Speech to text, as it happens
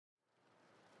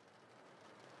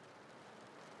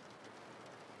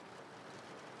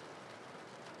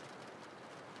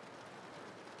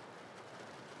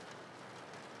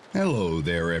Hello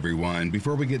there, everyone.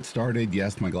 Before we get started,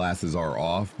 yes, my glasses are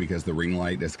off because the ring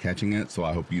light is catching it, so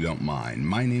I hope you don't mind.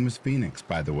 My name is Phoenix,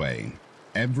 by the way.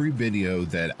 Every video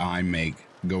that I make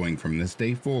going from this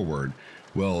day forward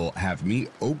will have me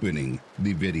opening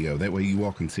the video. That way you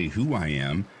all can see who I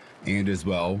am, and as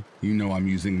well, you know I'm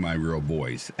using my real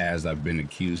voice, as I've been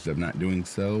accused of not doing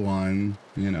so on,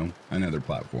 another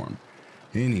platform.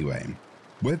 Anyway,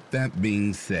 with that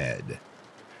being said,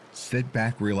 sit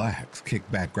back, relax,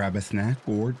 kick back, grab a snack,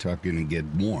 or tuck in and get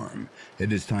warm.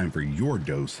 It is time for your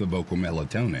dose of vocal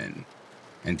melatonin.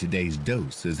 And today's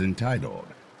dose is entitled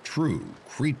True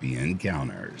Creepy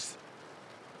Encounters.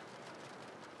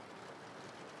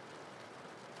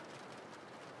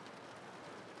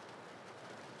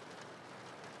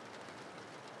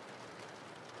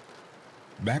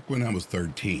 Back when I was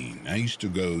 13, I used to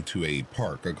go to a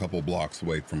park a couple blocks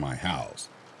away from my house.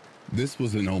 This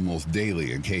was an almost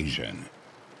daily occasion.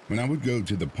 When I would go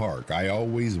to the park, I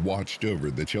always watched over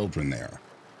the children there.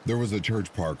 There was a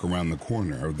church park around the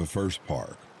corner of the first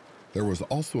park. There was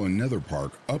also another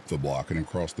park up the block and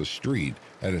across the street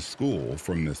at a school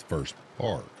from this first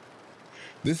park.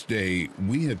 This day,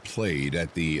 we had played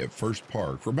at the first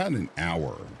park for about an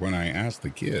hour when I asked the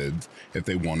kids if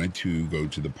they wanted to go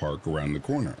to the park around the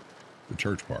corner, the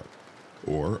church park,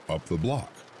 or up the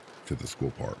block to the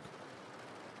school park.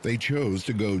 They chose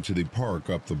to go to the park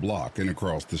up the block and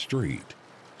across the street.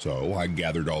 So I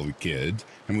gathered all the kids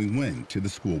and we went to the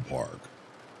school park.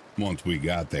 Once we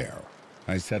got there,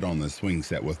 I sat on the swing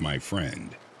set with my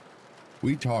friend.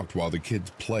 We talked while the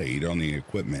kids played on the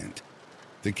equipment.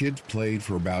 The kids played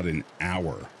for about an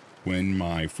hour when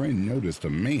my friend noticed a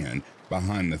man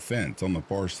behind the fence on the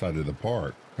far side of the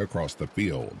park across the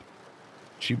field.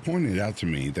 She pointed out to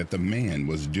me that the man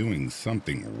was doing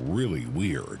something really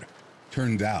weird.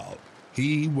 Turned out,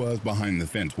 he was behind the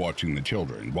fence watching the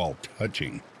children while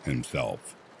touching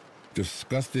himself.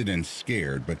 Disgusted and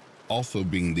scared, but also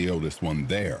being the oldest one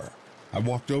there, I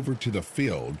walked over to the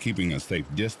field, keeping a safe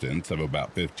distance of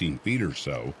about 15 feet or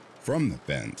so from the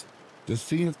fence, to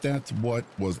see if that's what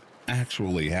was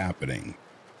actually happening.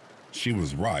 She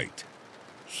was right.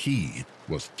 He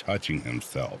was touching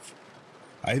himself.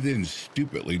 I then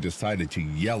stupidly decided to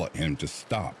yell at him to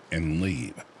stop and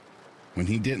leave. When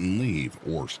he didn't leave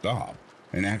or stop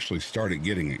and actually started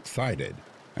getting excited,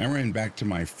 I ran back to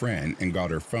my friend and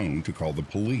got her phone to call the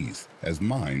police, as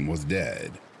mine was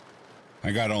dead.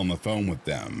 I got on the phone with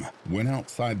them, went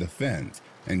outside the fence,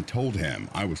 and told him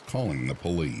I was calling the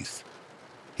police.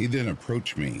 He then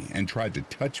approached me and tried to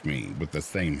touch me with the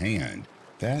same hand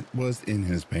that was in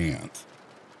his pants,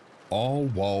 all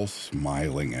while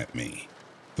smiling at me.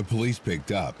 The police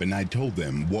picked up and I told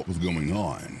them what was going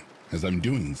on. As I'm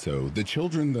doing so, the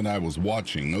children that I was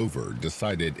watching over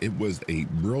decided it was a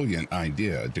brilliant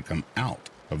idea to come out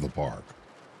of the park.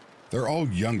 They're all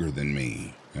younger than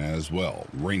me as well,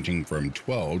 ranging from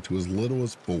 12 to as little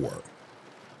as 4.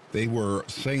 They were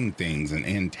saying things and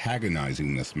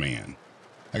antagonizing this man.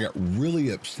 I got really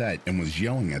upset and was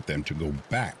yelling at them to go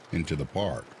back into the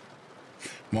park,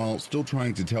 while still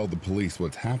trying to tell the police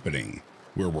what's happening,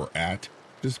 where we're at,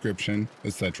 description,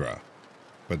 etc.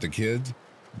 But the kids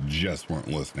just weren't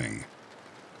listening.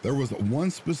 There was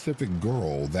one specific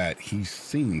girl that he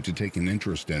seemed to take an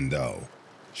interest in, though.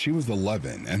 She was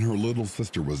 11 and her little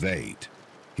sister was 8.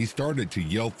 He started to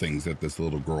yell things at this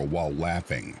little girl while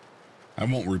laughing. I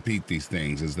won't repeat these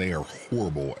things as they are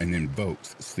horrible and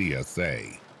invokes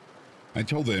CSA. I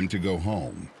told them to go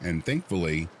home, and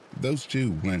thankfully, those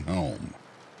two went home.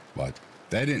 But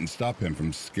that didn't stop him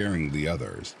from scaring the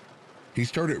others. He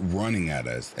started running at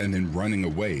us and then running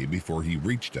away before he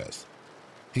reached us.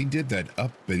 He did that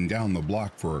up and down the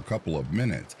block for a couple of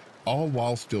minutes, all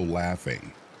while still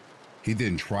laughing. He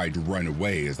then tried to run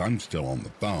away as I'm still on the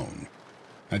phone.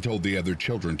 I told the other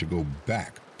children to go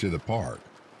back to the park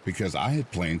because I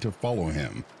had planned to follow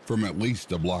him from at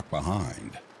least a block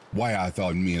behind. Why I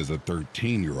thought me as a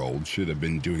 13-year-old should have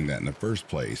been doing that in the first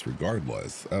place,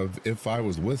 regardless of if I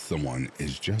was with someone,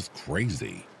 is just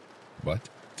crazy. But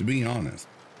to be honest,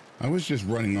 I was just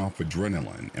running off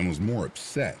adrenaline and was more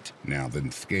upset now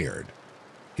than scared.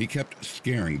 He kept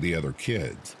scaring the other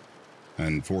kids.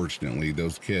 Unfortunately,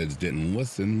 those kids didn't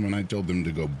listen when I told them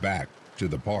to go back to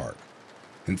the park.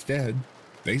 Instead,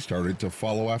 they started to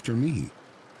follow after me.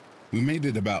 We made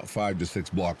it about 5 to 6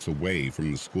 blocks away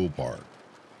from the school park.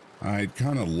 I'd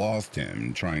kind of lost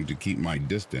him trying to keep my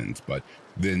distance, but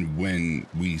then when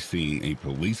we seen a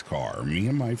police car, me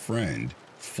and my friend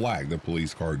flagged the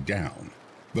police car down.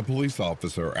 The police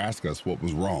officer asked us what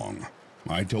was wrong.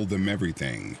 I told them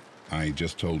everything I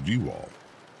just told you all.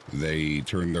 They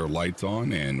turned their lights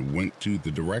on and went to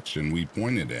the direction we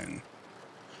pointed in.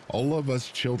 All of us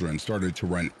children started to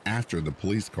run after the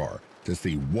police car to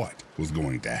see what was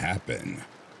going to happen.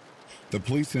 The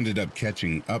police ended up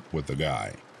catching up with the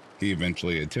guy. He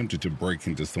eventually attempted to break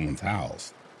into someone's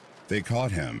house. They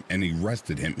caught him and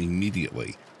arrested him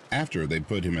immediately. After they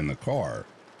put him in the car,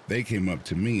 they came up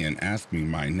to me and asked me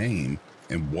my name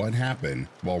and what happened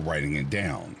while writing it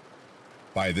down.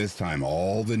 By this time,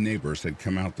 all the neighbors had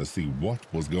come out to see what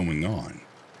was going on.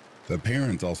 The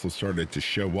parents also started to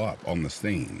show up on the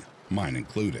scene, mine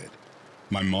included.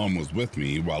 My mom was with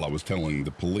me while I was telling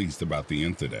the police about the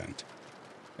incident.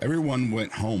 Everyone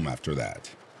went home after that.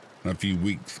 A few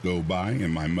weeks go by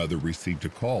and my mother received a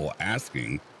call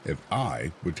asking if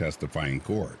I would testify in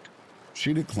court.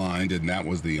 She declined, and that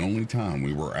was the only time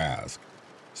we were asked.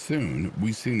 Soon,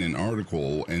 we seen an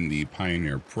article in the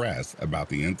Pioneer Press about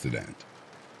the incident.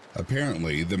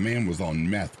 Apparently, the man was on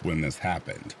meth when this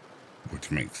happened,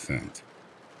 which makes sense.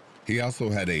 He also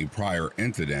had a prior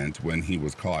incident when he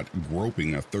was caught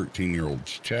groping a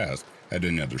 13-year-old's chest at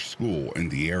another school in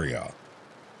the area.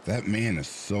 That man is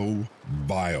so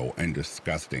vile and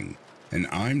disgusting, and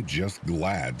I'm just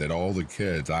glad that all the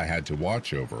kids I had to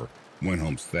watch over went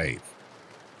home safe.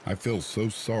 I feel so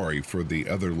sorry for the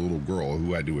other little girl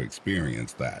who had to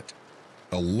experience that,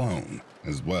 alone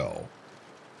as well.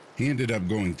 He ended up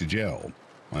going to jail.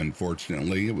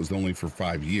 Unfortunately, it was only for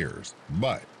 5 years,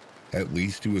 but at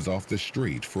least he was off the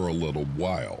street for a little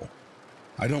while.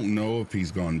 I don't know if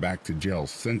he's gone back to jail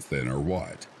since then or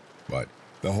what, but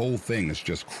the whole thing is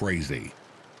just crazy.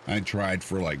 I tried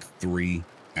for like 3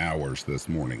 hours this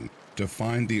morning to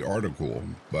find the article,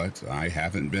 but I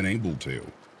haven't been able to.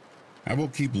 I will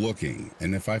keep looking,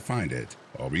 and if I find it,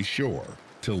 I'll be sure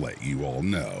to let you all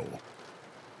know.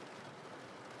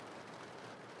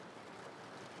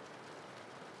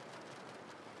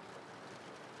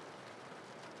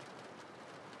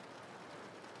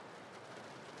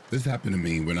 This happened to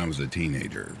me when I was a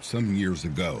teenager, some years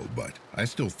ago, but I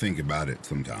still think about it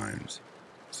sometimes.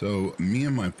 So, me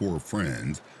and my 4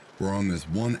 friends were on this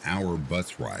 1-hour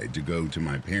bus ride to go to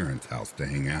my parents' house to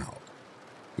hang out.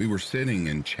 We were sitting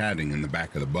and chatting in the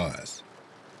back of the bus.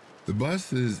 The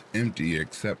bus is empty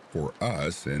except for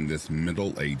us and this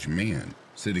middle-aged man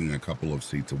sitting a couple of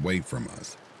seats away from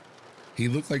us. He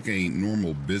looked like a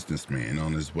normal businessman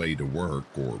on his way to work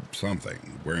or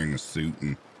something, wearing a suit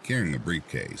and carrying a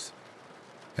briefcase.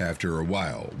 After a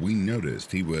while, we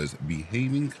noticed he was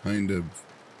behaving kind of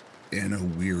in a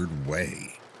weird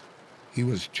way. He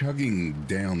was chugging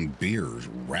down beers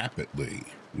rapidly,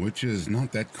 which is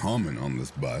not that common on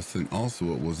this bus, and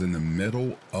also it was in the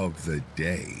middle of the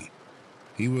day.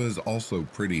 He was also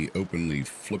pretty openly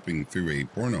flipping through a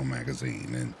porno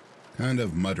magazine and kind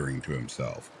of muttering to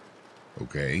himself.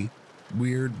 Okay,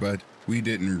 weird, but we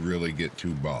didn't really get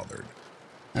too bothered.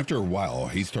 After a while,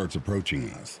 he starts approaching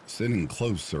us, sitting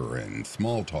closer and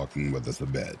small-talking with us a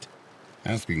bit,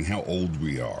 asking how old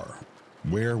we are,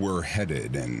 where we're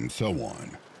headed, and so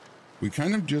on. We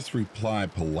kind of just reply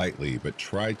politely, but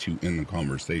try to end the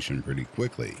conversation pretty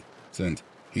quickly, since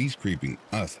he's creeping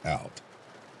us out.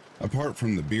 Apart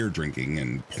from the beer drinking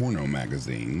and porno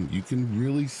magazine, you can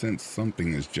really sense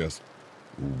something is just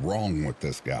wrong with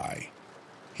this guy.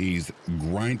 He's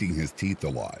grinding his teeth a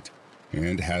lot,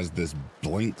 and has this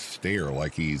blank stare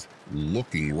like he's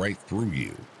looking right through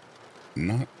you.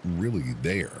 Not really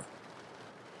there.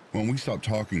 When we stop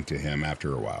talking to him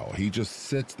after a while, he just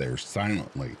sits there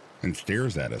silently and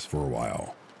stares at us for a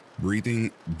while,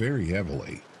 breathing very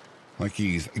heavily, like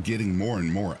he's getting more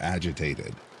and more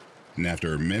agitated. And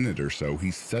after a minute or so,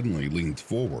 he suddenly leans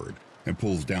forward and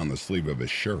pulls down the sleeve of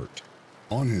his shirt.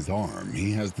 On his arm,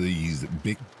 he has these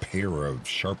big pair of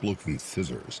sharp-looking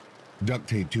scissors duct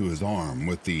taped to his arm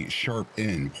with the sharp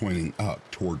end pointing up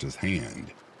towards his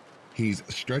hand. He's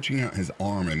stretching out his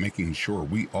arm and making sure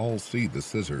we all see the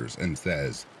scissors and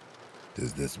says,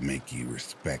 "Does this make you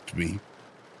respect me?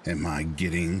 Am I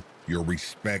getting your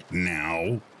respect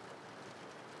now?"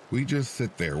 We just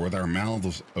sit there with our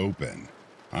mouths open.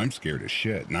 I'm scared as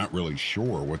shit, not really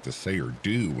sure what to say or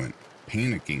do, and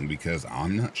panicking because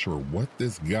I'm not sure what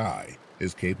this guy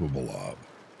is capable of.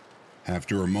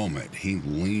 After a moment, he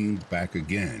leans back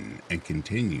again and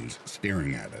continues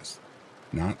staring at us,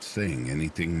 not saying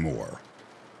anything more.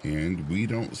 And we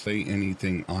don't say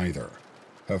anything either.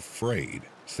 Afraid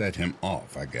set him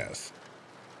off, I guess.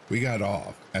 We got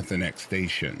off at the next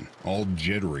station, all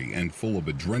jittery and full of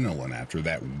adrenaline after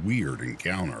that weird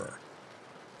encounter.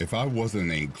 If I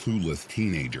wasn't a clueless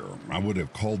teenager, I would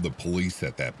have called the police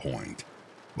at that point.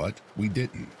 But we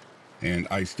didn't. And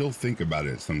I still think about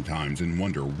it sometimes and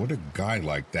wonder what a guy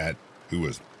like that, who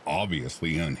is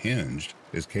obviously unhinged,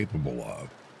 is capable of,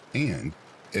 and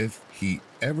if he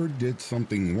ever did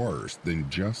something worse than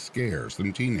just scare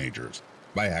some teenagers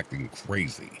by acting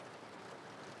crazy.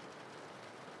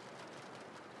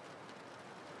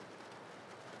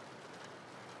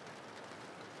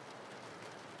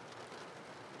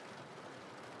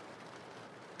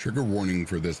 Trigger warning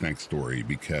for this next story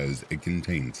because it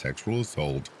contains sexual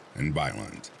assault and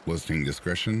violence. Listening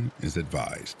discretion is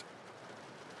advised.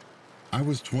 I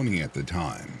was 20 at the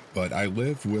time, but I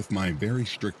lived with my very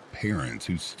strict parents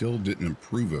who still didn't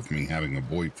approve of me having a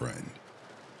boyfriend.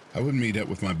 I would meet up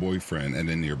with my boyfriend at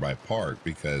a nearby park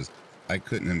because I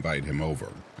couldn't invite him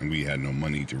over, and we had no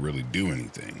money to really do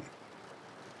anything.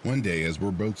 One day, as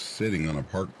we're both sitting on a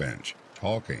park bench,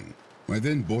 talking, my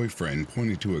then boyfriend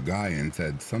pointed to a guy and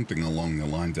said something along the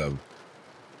lines of,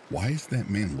 "Why is that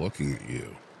man looking at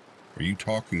you? Are you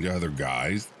talking to other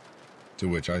guys?" To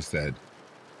which I said,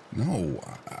 "No,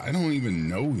 I don't even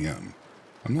know him.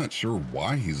 I'm not sure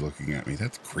why he's looking at me.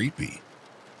 That's creepy."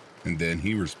 And then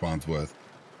he responds with,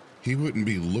 "He wouldn't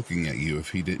be looking at you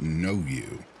if he didn't know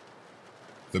you."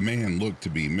 The man looked to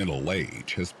be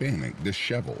middle-aged, Hispanic,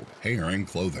 disheveled, hair and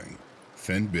clothing,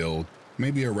 thin build,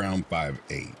 maybe around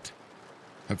 5'8".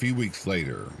 A few weeks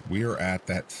later, we are at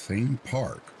that same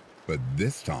park, but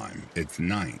this time it's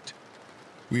night.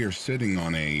 We are sitting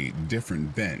on a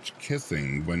different bench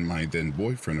kissing when my then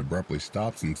boyfriend abruptly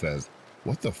stops and says,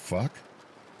 "What the fuck?"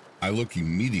 I look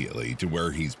immediately to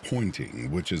where he's pointing,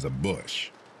 which is a bush.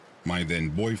 My then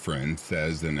boyfriend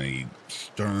says in a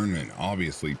stern and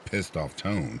obviously pissed off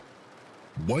tone,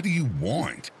 "What do you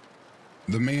want?"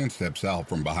 The man steps out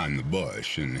from behind the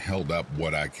bush and held up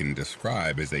what I can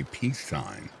describe as a peace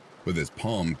sign, with his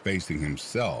palm facing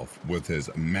himself with his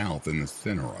mouth in the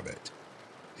center of it.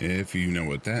 If you know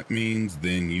what that means,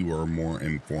 then you are more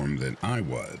informed than I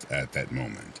was at that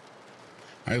moment.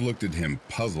 I looked at him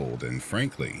puzzled and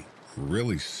frankly,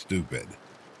 really stupid.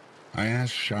 I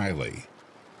asked shyly,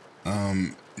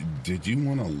 "Did you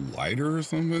want a lighter or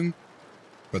something?"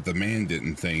 But the man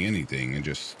didn't say anything and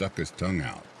just stuck his tongue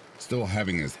out, still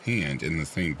having his hand in the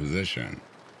same position.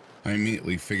 I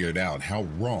immediately figured out how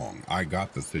wrong I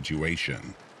got the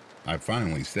situation. I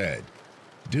finally said,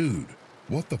 "Dude,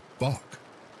 what the fuck?"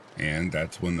 And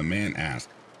that's when the man asked,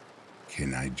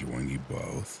 "Can I join you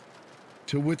both?"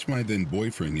 To which my then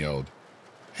boyfriend yelled,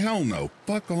 "Hell no,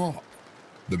 fuck off."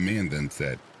 The man then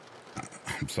said,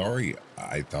 "I'm sorry,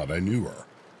 I thought I knew her."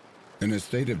 In a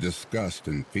state of disgust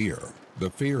and fear, the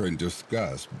fear and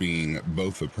disgust being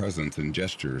both the presence and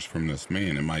gestures from this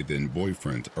man and my then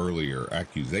boyfriend's earlier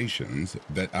accusations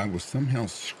that I was somehow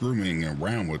screwing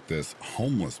around with this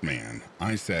homeless man,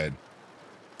 I said,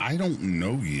 "I don't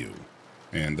know you."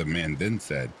 And the man then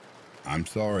said, "I'm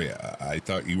sorry, I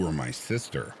thought you were my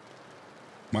sister."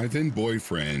 My then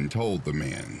boyfriend told the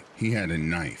man he had a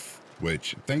knife,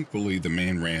 which thankfully the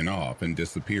man ran off and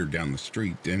disappeared down the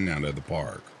street and out of the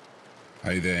park.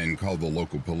 I then called the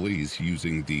local police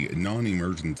using the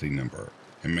non-emergency number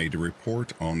and made a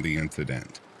report on the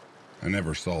incident. I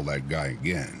never saw that guy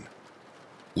again.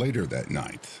 Later that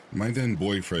night, my then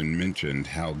boyfriend mentioned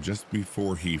how just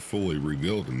before he fully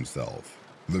revealed himself,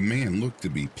 the man looked to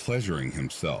be pleasuring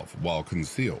himself while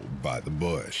concealed by the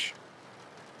bush.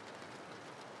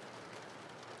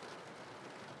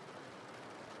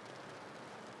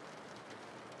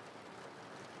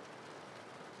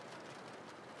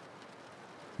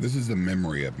 This is a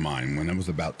memory of mine when I was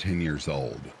about 10 years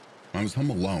old. I was home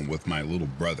alone with my little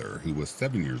brother, who was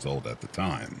 7 years old at the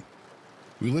time.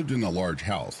 We lived in a large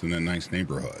house in a nice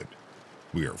neighborhood.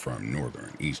 We are from Northern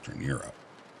and Eastern Europe.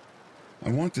 I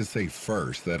want to say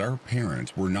first that our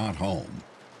parents were not home.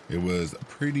 It was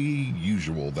pretty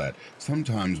usual that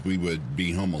sometimes we would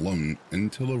be home alone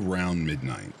until around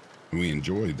midnight, and we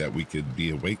enjoyed that we could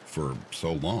be awake for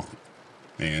so long.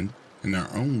 And in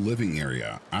our own living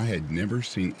area, I had never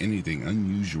seen anything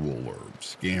unusual or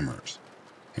scammers.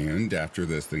 And after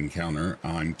this encounter,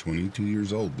 I'm 22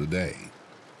 years old today.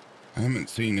 I haven't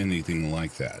seen anything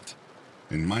like that.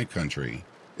 In my country,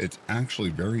 it's actually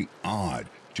very odd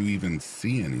to even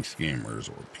see any scammers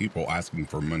or people asking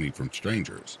for money from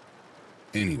strangers.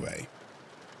 Anyway,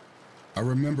 I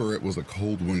remember it was a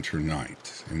cold winter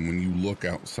night, and when you look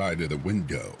outside of the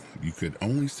window, you could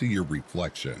only see your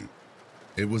reflection.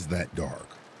 It was that dark.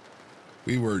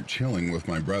 We were chilling with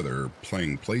my brother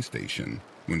playing PlayStation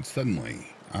when suddenly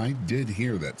I did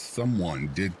hear that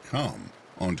someone did come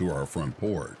onto our front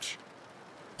porch.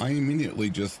 I immediately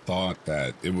just thought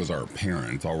that it was our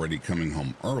parents already coming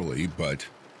home early, but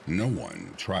no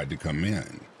one tried to come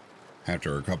in.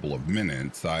 After a couple of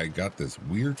minutes, I got this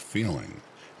weird feeling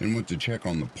and went to check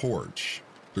on the porch.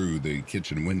 through the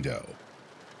kitchen window.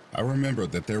 I remember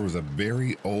that there was a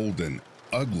very old and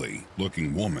ugly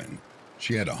looking woman.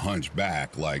 She had a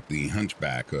hunchback like the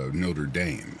hunchback of Notre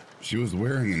Dame. She was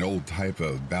wearing an old type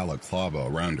of balaclava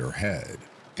around her head,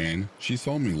 and she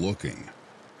saw me looking.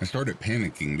 I started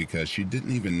panicking because she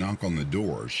didn't even knock on the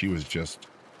door. She was just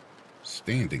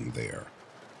standing there.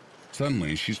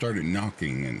 Suddenly, she started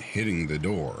knocking and hitting the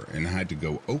door, and I had to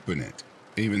go open it,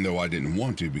 even though I didn't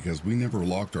want to because we never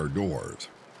locked our doors.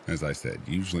 As I said,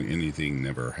 usually anything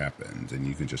never happens, and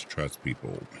you can just trust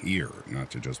people here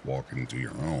not to just walk into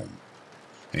your home.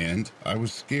 And I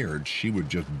was scared she would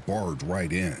just barge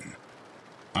right in.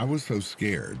 I was so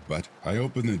scared, but I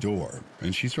opened the door,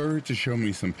 and she started to show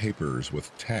me some papers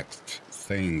with text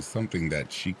saying something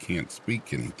that she can't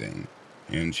speak anything,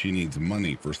 and she needs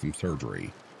money for some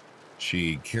surgery.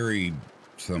 She carried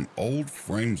some old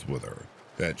frames with her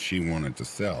that she wanted to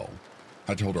sell.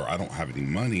 I told her I don't have any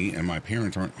money and my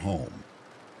parents aren't home.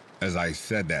 As I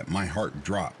said that, my heart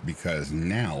dropped because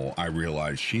now I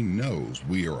realize she knows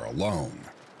we are alone.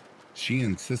 She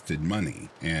insisted money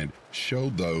and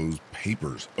showed those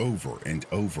papers over and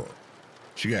over.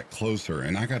 She got closer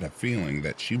and I got a feeling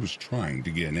that she was trying to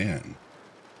get in.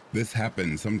 This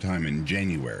happened sometime in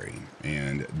January,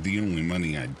 and the only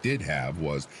money I did have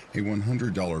was a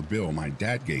 $100 bill my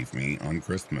dad gave me on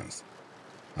Christmas.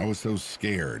 I was so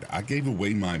scared, I gave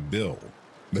away my bill,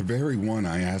 the very one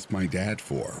I asked my dad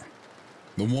for.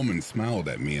 The woman smiled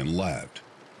at me and left.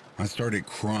 I started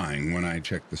crying when I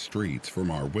checked the streets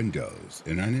from our windows,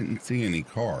 and I didn't see any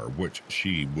car which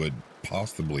she would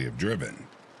possibly have driven.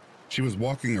 She was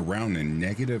walking around in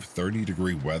negative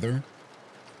 30-degree weather?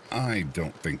 I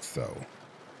don't think so.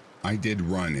 I did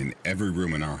run in every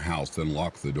room in our house and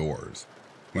lock the doors.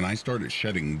 When I started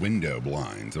shutting window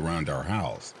blinds around our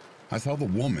house, I saw the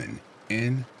woman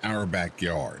in our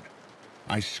backyard.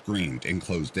 I screamed and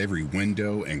closed every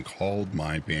window and called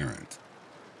my parents.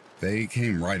 They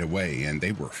came right away and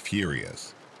they were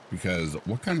furious, because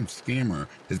what kind of scammer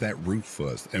is that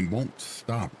ruthless and won't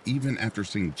stop even after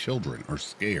seeing children are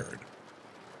scared?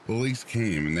 Police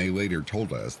came and they later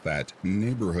told us that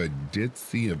neighborhood did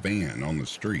see a van on the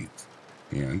streets,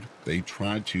 and they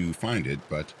tried to find it,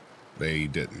 but they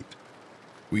didn't.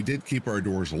 We did keep our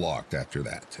doors locked after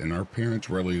that, and our parents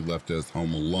rarely left us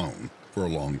home alone for a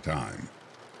long time.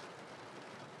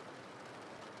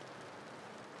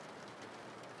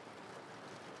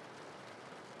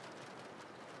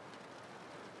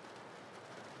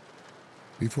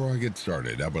 Before I get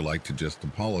started, I would like to just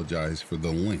apologize for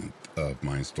the length of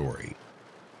my story.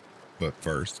 But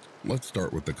first, let's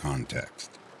start with the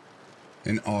context.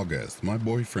 In August, my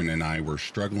boyfriend and I were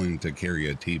struggling to carry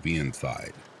a TV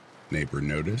inside. Neighbor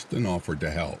noticed and offered to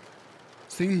help.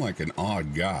 Seemed like an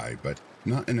odd guy, but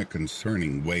not in a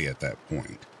concerning way at that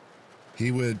point. He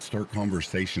would start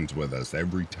conversations with us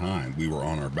every time we were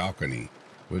on our balcony,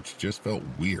 which just felt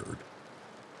weird.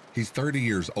 He's 30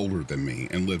 years older than me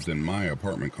and lives in my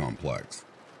apartment complex.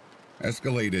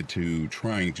 Escalated to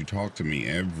trying to talk to me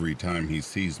every time he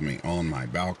sees me on my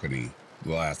balcony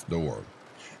glass door,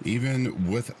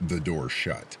 even with the door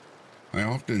shut. I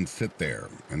often sit there,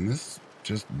 and this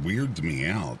just weirds me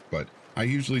out, but I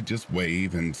usually just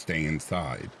wave and stay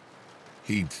inside.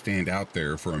 He'd stand out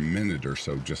there for a minute or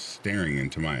so just staring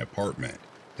into my apartment,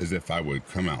 as if I would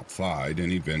come outside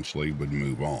and eventually would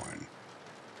move on.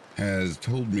 Has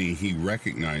told me he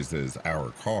recognizes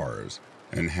our cars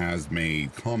and has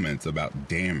made comments about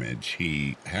damage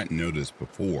he hadn't noticed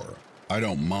before. I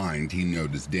don't mind he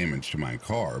noticed damage to my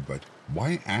car, but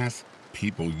why ask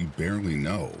people you barely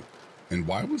know? And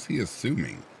why was he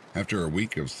assuming, after a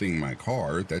week of seeing my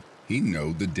car, that he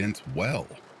know the dents well?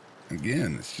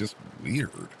 Again, it's just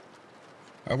weird.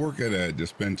 I work at a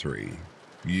dispensary,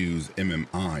 use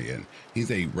MMI, and he's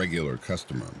a regular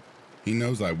customer. He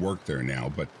knows I work there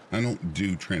now, but I don't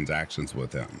do transactions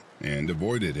with him, and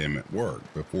avoided him at work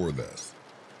before this.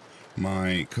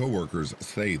 My coworkers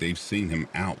say they've seen him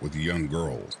out with young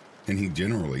girls, and he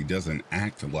generally doesn't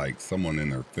act like someone in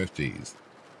their 50s.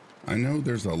 I know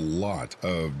there's a lot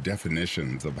of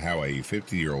definitions of how a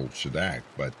 50-year-old should act,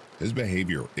 but his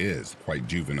behavior is quite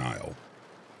juvenile.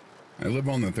 I live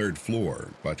on the 3rd floor,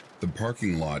 but the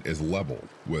parking lot is level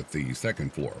with the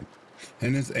 2nd floor,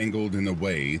 and is angled in a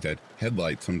way that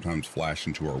headlights sometimes flash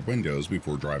into our windows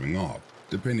before driving off,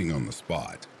 depending on the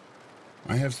spot.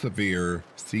 I have severe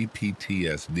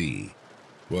CPTSD,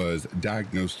 was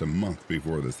diagnosed a month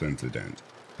before this incident,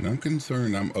 and I'm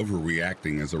concerned I'm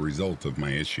overreacting as a result of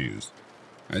my issues.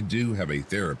 I do have a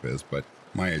therapist, but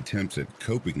my attempts at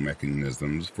coping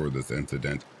mechanisms for this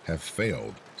incident have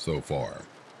failed so far.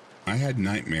 I had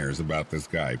nightmares about this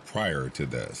guy prior to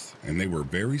this, and they were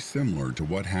very similar to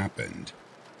what happened.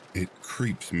 It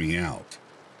creeps me out.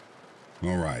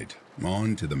 Alright,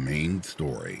 on to the main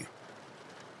story.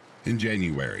 In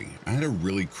January, I had a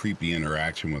really creepy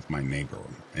interaction with my neighbor,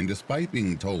 and despite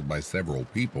being told by several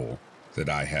people that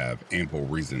I have ample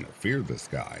reason to fear this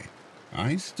guy,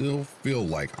 I still feel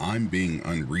like I'm being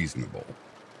unreasonable.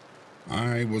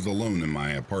 I was alone in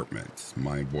my apartment.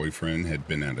 My boyfriend had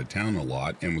been out of town a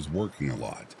lot and was working a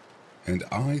lot, and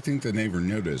I think the neighbor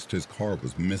noticed his car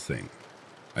was missing.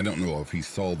 I don't know if he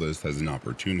saw this as an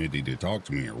opportunity to talk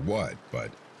to me or what,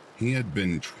 but he had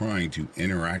been trying to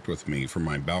interact with me from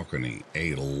my balcony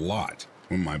a lot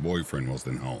when my boyfriend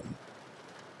wasn't home.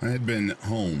 I had been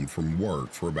home from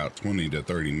work for about 20 to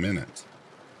 30 minutes.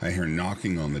 I hear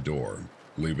knocking on the door.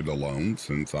 Leave it alone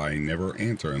since I never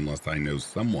answer unless I know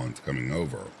someone's coming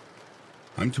over.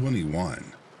 I'm 21,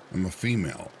 I'm a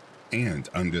female, and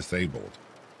I'm disabled,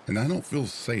 and I don't feel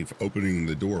safe opening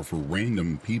the door for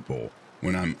random people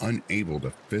when I'm unable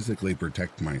to physically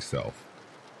protect myself.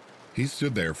 He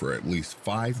stood there for at least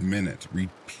 5 minutes,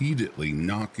 repeatedly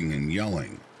knocking and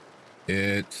yelling,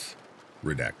 "It's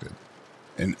redacted,"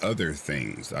 and other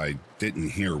things I didn't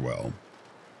hear well.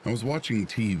 I was watching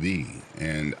TV,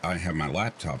 and I have my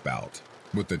laptop out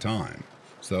with the time,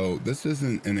 so this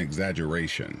isn't an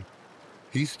exaggeration.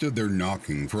 He stood there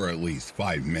knocking for at least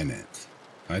 5 minutes.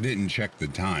 I didn't check the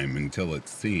time until it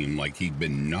seemed like he'd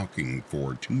been knocking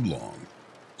for too long,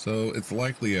 so it's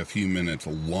likely a few minutes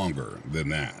longer than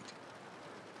that.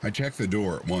 I checked the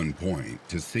door at one point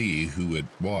to see who it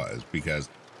was because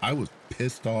I was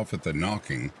pissed off at the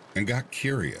knocking and got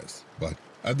curious, but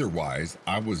otherwise,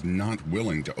 I was not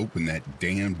willing to open that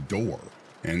damn door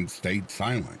and stayed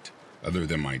silent, other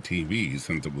than my TV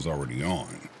since it was already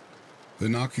on. The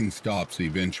knocking stops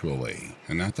eventually,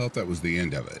 and I thought that was the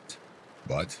end of it.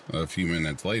 But a few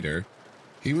minutes later,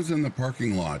 he was in the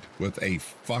parking lot with a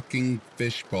fucking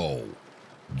fishbowl,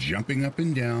 jumping up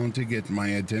and down to get my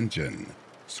attention,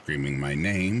 screaming my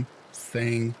name,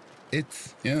 saying,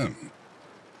 "It's him."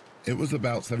 It was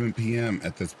about 7 p.m.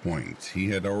 at this point. He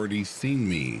had already seen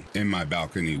me in my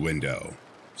balcony window,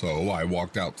 so I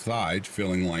walked outside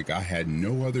feeling like I had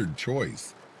no other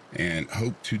choice and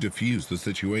hoped to defuse the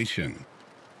situation.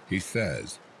 He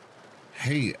says,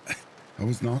 "Hey, I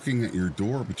was knocking at your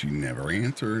door, but you never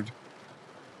answered."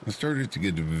 I started to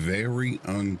get very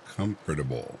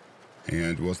uncomfortable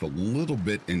and was a little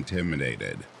bit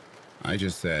intimidated. I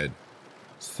just said,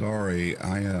 "Sorry,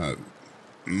 I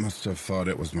must have thought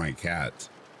it was my cat."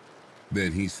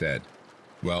 Then he said,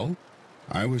 "Well,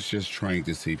 I was just trying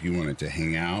to see if you wanted to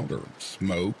hang out or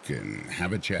smoke and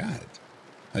have a chat.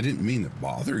 I didn't mean to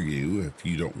bother you if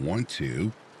you don't want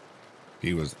to."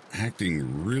 He was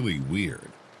acting really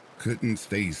weird, couldn't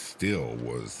stay still,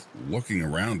 was looking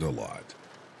around a lot.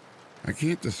 I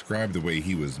can't describe the way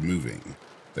he was moving.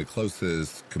 The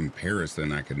closest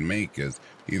comparison I can make is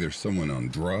either someone on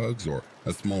drugs or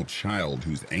a small child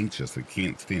who's anxious and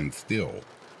can't stand still.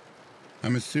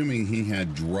 I'm assuming he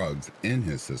had drugs in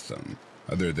his system,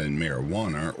 other than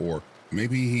marijuana, or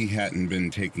maybe he hadn't been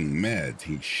taking meds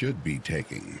he should be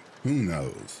taking. Who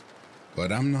knows?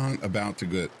 But I'm not about to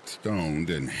get stoned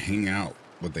and hang out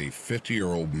with a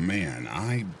 50-year-old man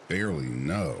I barely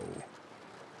know.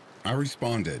 I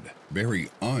responded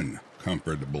very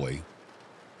uncomfortably,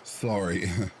 "Sorry,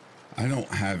 I don't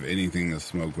have anything to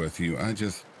smoke with you. I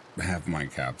just have my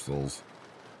capsules."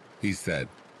 He said,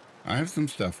 "I have some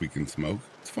stuff we can smoke.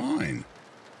 It's fine."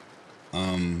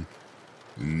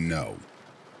 No.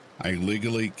 I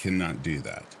legally cannot do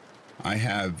that. I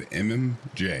have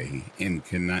MMJ and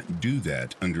cannot do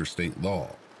that under state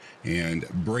law, and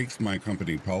breaks my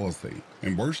company policy,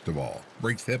 and worst of all,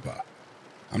 breaks HIPAA.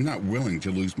 I'm not willing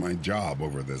to lose my job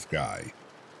over this guy.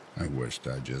 I wished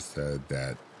I just said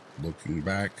that looking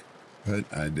back, but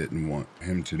I didn't want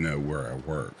him to know where I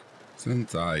work,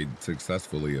 since I'd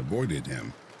successfully avoided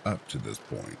him up to this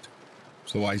point.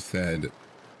 So I said,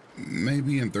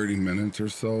 "Maybe in 30 minutes or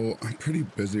so. I'm pretty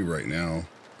busy right now."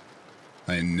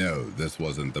 I know this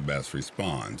wasn't the best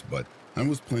response, but I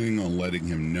was planning on letting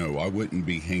him know I wouldn't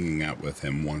be hanging out with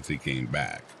him once he came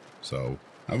back, so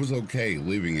I was okay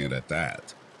leaving it at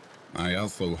that. I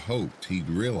also hoped he'd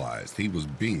realized he was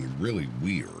being really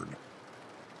weird.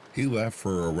 He left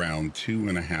for around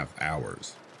 2.5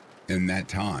 hours. In that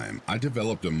time, I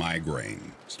developed a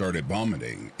migraine, started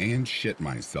vomiting, and shit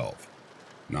myself.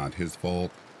 Not his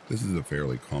fault. This is a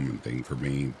fairly common thing for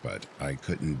me, but I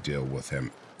couldn't deal with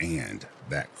him and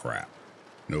that crap.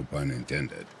 No pun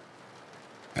intended.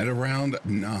 At around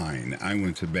 9, I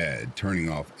went to bed, turning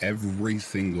off every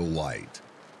single light,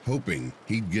 hoping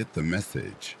he'd get the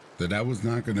message that I was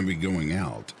not going to be going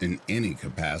out in any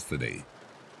capacity.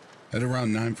 At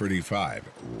around 9:45,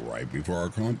 right before our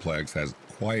complex has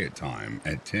quiet time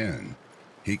at 10,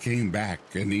 he came back,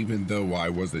 and even though I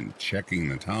wasn't checking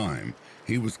the time,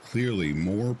 he was clearly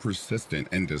more persistent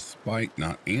and, despite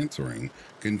not answering,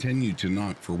 continued to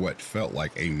knock for what felt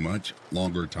like a much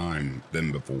longer time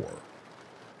than before.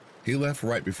 He left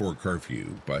right before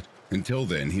curfew, but until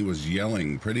then he was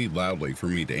yelling pretty loudly for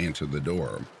me to answer the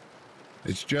door.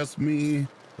 "It's just me.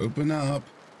 Open up.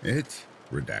 It's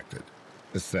redacted,"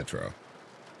 etc.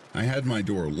 I had my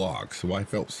door locked, so I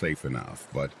felt safe enough,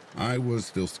 but I was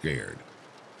still scared.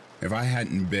 If I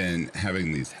hadn't been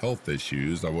having these health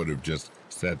issues, I would have just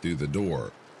said through the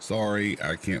door, "Sorry,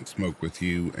 I can't smoke with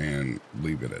you," and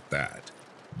leave it at that.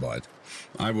 But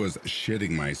I was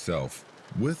shitting myself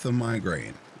with a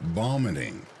migraine,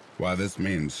 vomiting, while this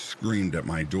man screamed at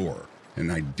my door,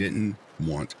 and I didn't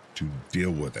want to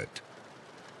deal with it.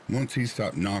 Once he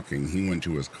stopped knocking, he went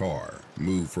to his car,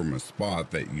 moved from a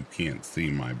spot that you can't see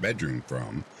my bedroom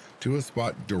from to a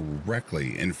spot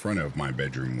directly in front of my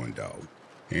bedroom window,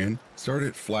 and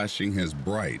started flashing his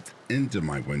brights into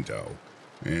my window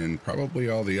and probably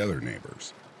all the other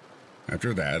neighbors.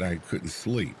 After that, I couldn't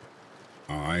sleep.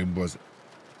 I was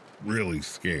really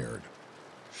scared.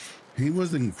 He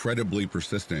was incredibly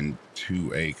persistent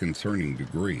to a concerning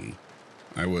degree.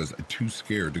 I was too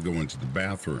scared to go into the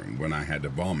bathroom when I had to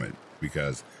vomit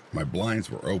because my blinds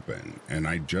were open and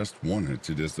I just wanted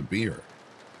to disappear.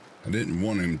 I didn't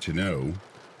want him to know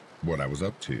what I was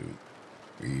up to,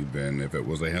 even if it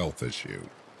was a health issue.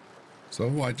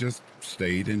 So I just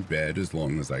stayed in bed as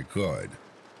long as I could.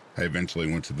 I eventually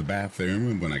went to the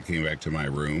bathroom, and when I came back to my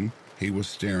room, he was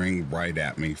staring right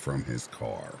at me from his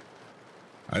car.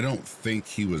 I don't think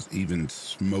he was even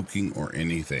smoking or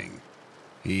anything.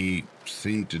 He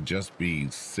seemed to just be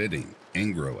sitting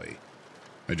angrily.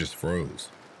 I just froze.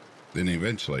 Then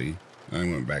eventually, I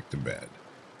went back to bed.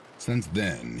 Since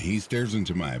then, he stares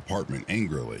into my apartment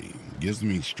angrily, gives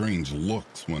me strange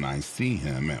looks when I see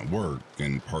him at work,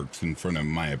 and parks in front of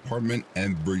my apartment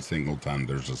every single time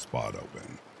there's a spot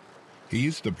open. He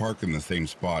used to park in the same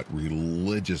spot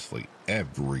religiously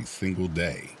every single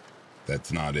day.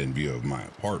 That's not in view of my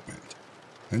apartment.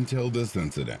 Until this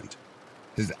incident.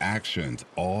 His actions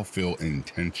all feel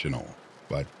intentional,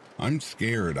 but I'm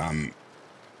scared I'm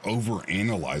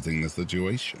overanalyzing the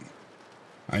situation.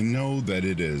 I know that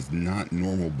it is not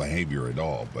normal behavior at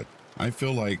all, but I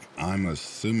feel like I'm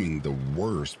assuming the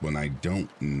worst when I don't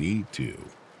need to.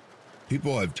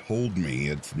 People have told me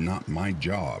it's not my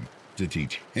job to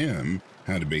teach him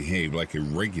how to behave like a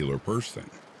regular person,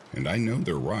 and I know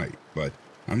they're right, but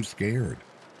I'm scared.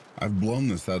 I've blown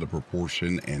this out of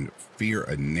proportion and fear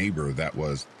a neighbor that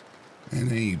was,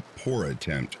 in a poor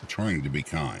attempt, trying to be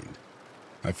kind.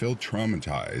 I feel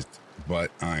traumatized,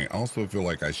 but I also feel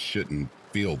like I shouldn't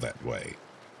feel that way.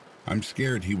 I'm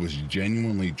scared he was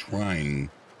genuinely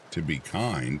trying to be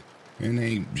kind in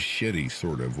a shitty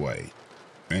sort of way,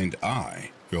 and I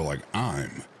feel like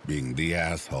I'm being the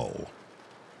asshole.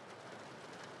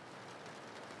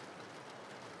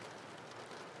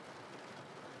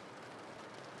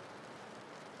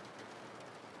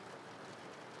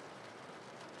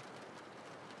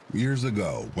 Years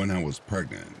ago, when I was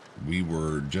pregnant, we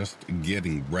were just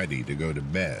getting ready to go to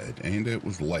bed, and it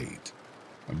was late,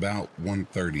 about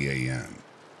 1:30 a.m.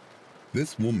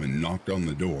 This woman knocked on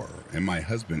the door, and my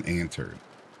husband answered.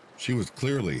 She was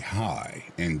clearly high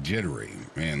and jittery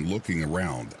and looking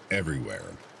around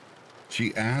everywhere.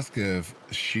 She asked if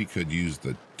she could use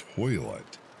the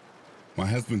toilet. My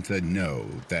husband said no,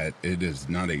 that it is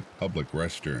not a public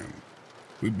restroom.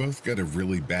 We both got a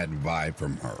really bad vibe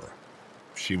from her.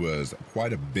 She was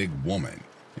quite a big woman,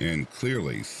 and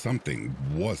clearly something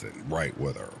wasn't right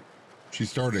with her. She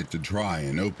started to try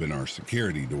and open our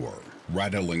security door,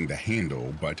 rattling the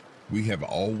handle, but we have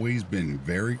always been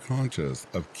very conscious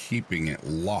of keeping it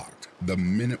locked the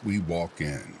minute we walk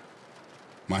in.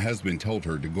 My husband told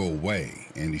her to go away,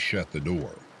 and he shut the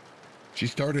door. She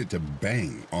started to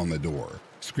bang on the door,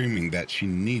 screaming that she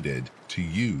needed to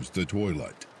use the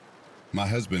toilet. My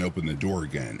husband opened the door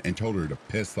again and told her to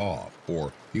piss off,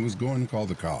 or he was going to call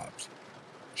the cops.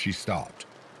 She stopped,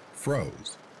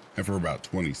 froze, and for about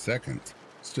 20 seconds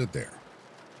stood there,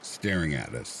 staring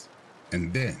at us,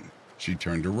 and then she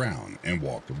turned around and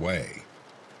walked away.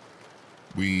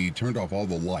 We turned off all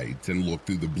the lights and looked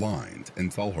through the blinds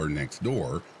and saw her next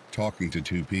door talking to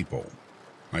two people.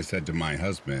 I said to my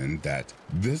husband that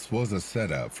this was a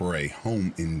setup for a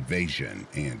home invasion,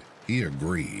 and he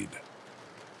agreed.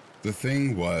 The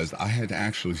thing was, I had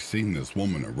actually seen this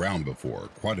woman around before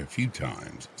quite a few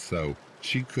times, so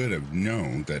she could have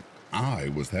known that I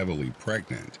was heavily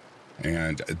pregnant,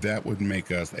 and that would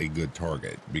make us a good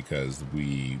target because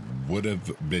we would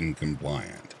have been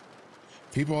compliant.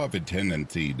 People have a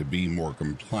tendency to be more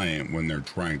compliant when they're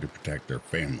trying to protect their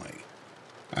family.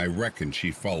 I reckon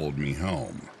she followed me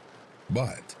home,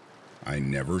 but I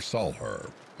never saw her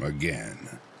again.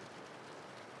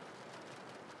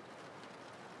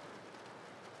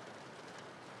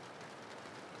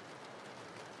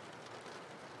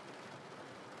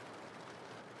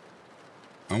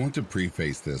 I want to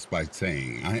preface this by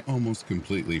saying I almost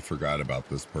completely forgot about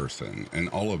this person and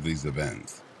all of these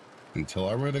events until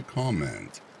I read a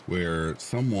comment where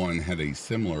someone had a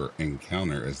similar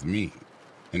encounter as me,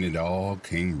 and it all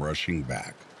came rushing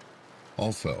back.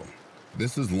 Also,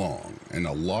 this is long, and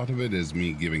a lot of it is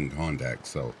me giving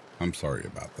context, so I'm sorry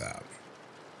about that.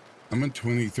 I'm a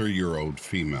 23-year-old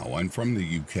female and from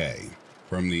the UK.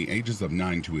 From the ages of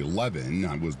 9 to 11,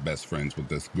 I was best friends with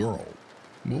this girl.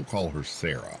 We'll call her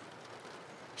Sarah.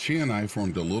 She and I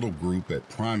formed a little group at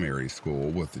primary school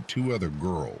with the two other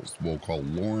girls we'll call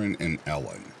Lauren and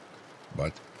Ellen.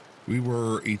 But we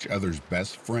were each other's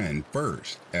best friend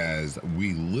first, as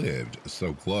we lived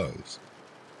so close.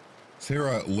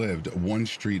 Sarah lived one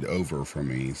street over from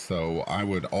me, so I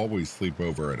would always sleep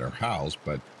over at her house,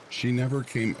 but she never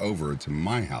came over to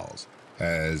my house,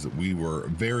 as we were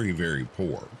very, very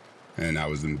poor, and I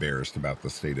was embarrassed about the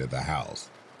state of the house.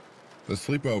 The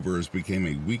sleepovers became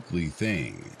a weekly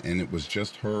thing, and it was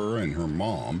just her and her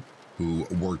mom, who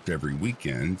worked every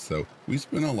weekend, so we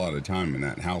spent a lot of time in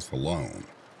that house alone.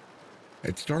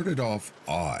 It started off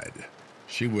odd.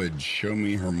 She would show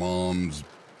me her mom's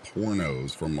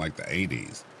pornos from like the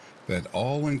 80s that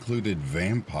all included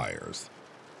vampires.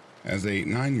 As a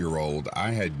 9-year-old,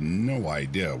 I had no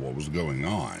idea what was going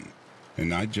on,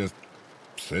 and I'd just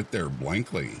sit there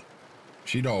blankly.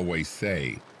 She'd always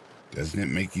say, "Doesn't it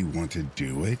make you want to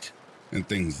do it?" and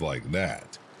things like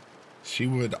that. She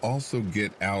would also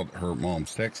get out her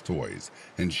mom's sex toys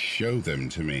and show them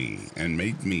to me and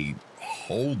made me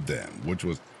hold them, which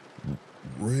was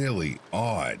really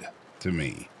odd to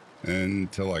me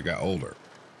until I got older.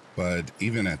 But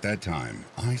even at that time,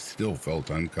 I still felt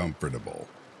uncomfortable.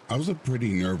 I was a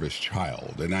pretty nervous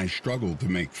child and I struggled to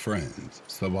make friends,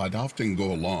 so I'd often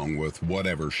go along with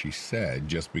whatever she said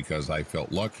just because I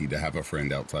felt lucky to have a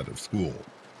friend outside of school.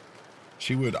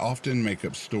 She would often make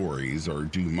up stories or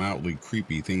do mildly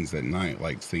creepy things at night,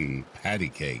 like sing patty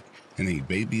cake in a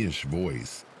babyish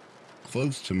voice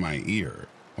close to my ear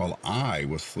while I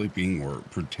was sleeping, or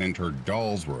pretend her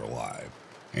dolls were alive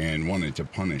and wanted to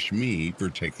punish me for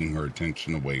taking her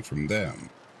attention away from them,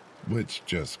 which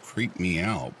just creeped me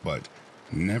out but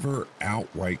never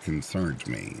outright concerned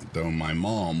me, though my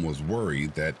mom was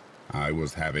worried that I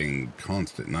was having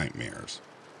constant nightmares.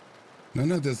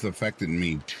 None of this affected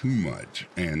me too much,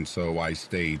 and so I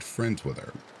stayed friends with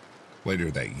her.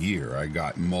 Later that year, I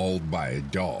got mauled by a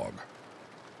dog,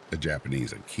 a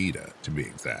Japanese Akita to be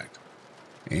exact,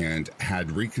 and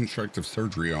had reconstructive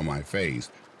surgery on my face.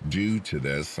 Due to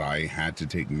this, I had to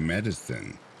take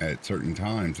medicine at certain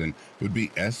times and would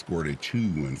be escorted to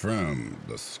and from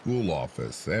the school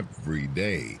office every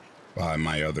day by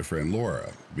my other friend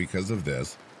Laura. Because of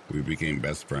this, we became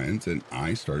best friends and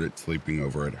I started sleeping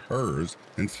over at hers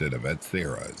instead of at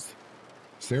Sarah's.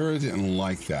 Sarah didn't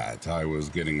like that I was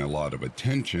getting a lot of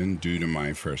attention due to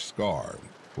my fresh scar,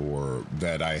 or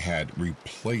that I had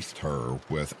replaced her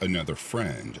with another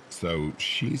friend, so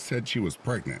she said she was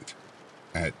pregnant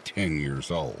at 10 years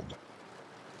old,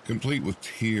 complete with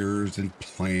tears and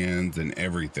plans and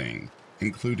everything,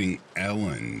 including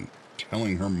Ellen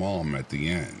telling her mom at the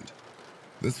end.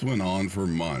 This went on for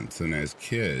months, and as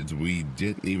kids, we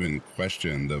didn't even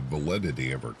question the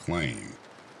validity of her claim.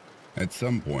 At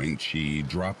some point, she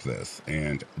dropped this,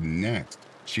 and next,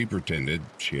 she pretended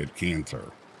she had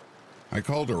cancer. I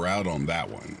called her out on that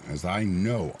one, as I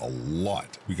know a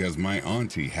lot because my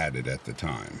auntie had it at the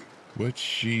time, which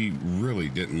she really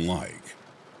didn't like.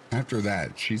 After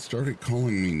that, she started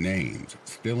calling me names,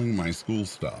 stealing my school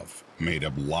stuff, made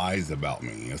up lies about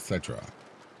me, etc.,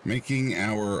 making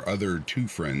our other two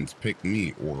friends pick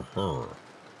me or her.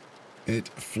 It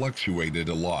fluctuated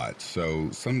a lot,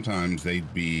 so sometimes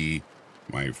they'd be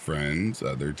my friends,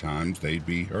 other times they'd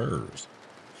be hers.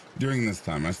 During this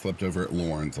time, I slept over at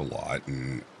Lauren's a lot,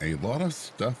 and a lot of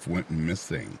stuff went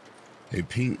missing. A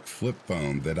pink flip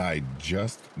phone that I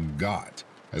just got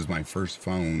as my first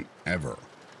phone ever.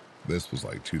 This was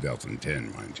like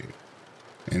 2010, mind you.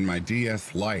 And my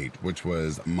DS Lite, which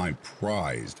was my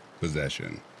prized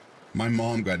possession. My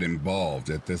mom got involved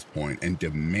at this point and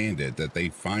demanded that they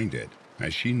find it,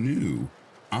 as she knew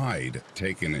I'd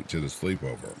taken it to the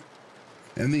sleepover.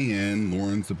 In the end,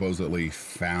 Lauren supposedly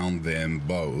found them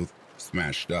both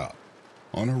smashed up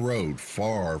on a road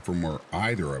far from where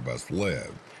either of us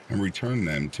lived and returned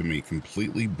them to me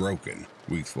completely broken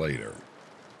weeks later.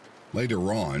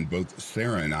 Later on, both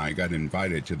Sarah and I got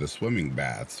invited to the swimming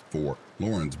baths for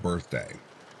Lauren's birthday.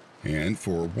 And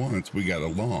for once, we got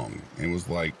along. It was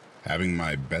like having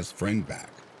my best friend back.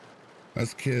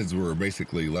 Us kids were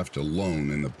basically left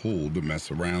alone in the pool to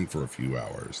mess around for a few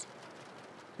hours.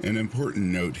 An important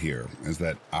note here is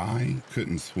that I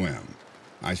couldn't swim.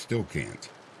 I still can't.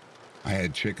 I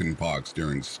had chicken pox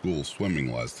during school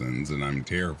swimming lessons, and I'm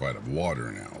terrified of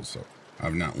water now, so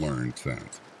I've not learned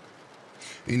since.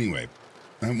 Anyway,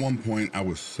 at one point I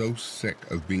was so sick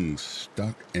of being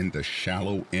stuck in the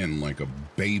shallow end like a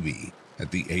baby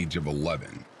at the age of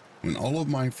 11, when all of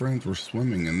my friends were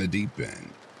swimming in the deep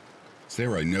end.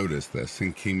 Sarah noticed this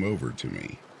and came over to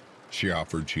me. She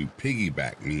offered to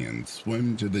piggyback me and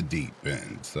swim to the deep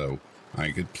end so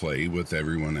I could play with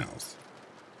everyone else.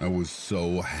 I was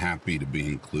so happy to be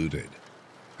included.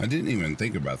 I didn't even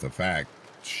think about the fact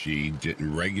she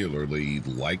didn't regularly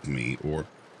like me or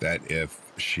that if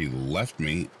she left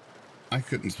me, I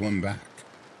couldn't swim back.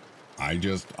 I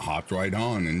just hopped right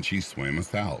on and she swam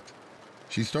us out.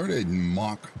 She started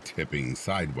mock tipping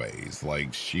sideways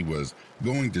like she was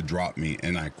going to drop me,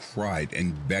 and I cried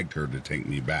and begged her to take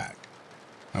me back.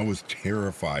 I was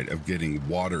terrified of getting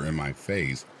water in my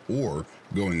face or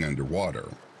going underwater.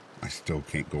 I still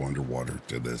can't go underwater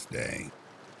to this day.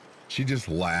 She just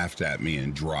laughed at me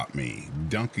and dropped me,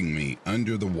 dunking me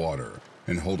under the water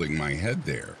and holding my head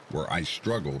there where I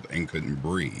struggled and couldn't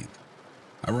breathe.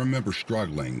 I remember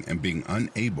struggling and being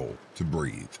unable to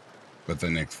breathe. But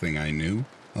the next thing I knew,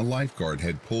 a lifeguard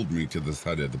had pulled me to the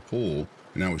side of the pool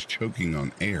and I was choking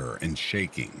on air and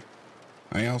shaking.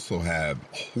 I also have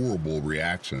horrible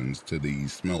reactions to the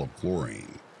smell of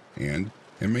chlorine, and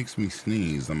it makes me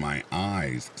sneeze and my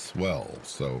eyes swell,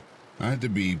 so I had to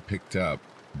be picked up,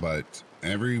 but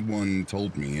everyone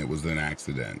told me it was an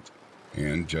accident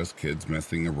and just kids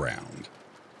messing around.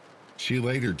 She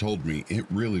later told me it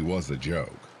really was a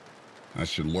joke. I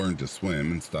should learn to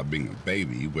swim and stop being a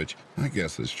baby, which I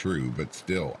guess is true, but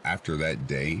still, after that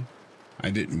day,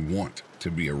 I didn't want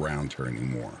to be around her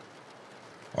anymore.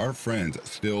 Our friends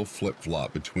still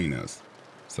flip-flop between us,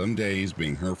 some days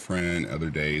being her friend, other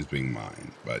days being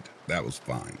mine, but that was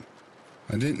fine.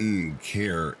 I didn't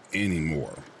care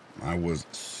anymore. I was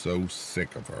so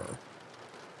sick of her.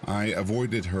 I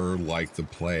avoided her like the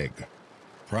plague.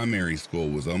 Primary school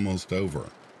was almost over,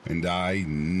 and I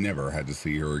never had to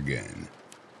see her again.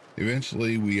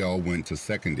 Eventually, we all went to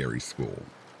secondary school,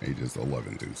 ages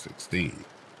 11 through 16,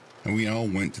 and we all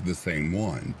went to the same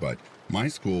one, but my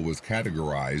school was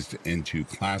categorized into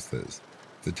classes,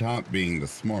 the top being the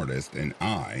smartest, and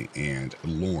I and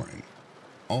Lauren,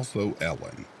 also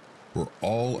Ellen, were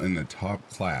all in the top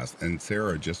class, and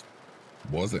Sarah just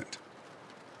wasn't.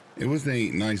 It was a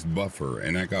nice buffer,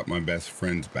 and I got my best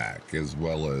friends back, as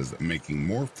well as making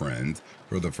more friends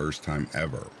for the first time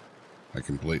ever. I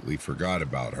completely forgot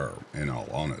about her, in all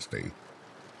honesty.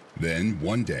 Then,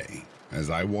 one day, as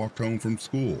I walked home from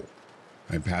school,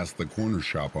 I passed the corner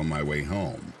shop on my way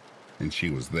home, and she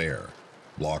was there,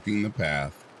 blocking the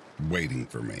path, waiting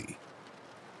for me.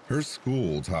 Her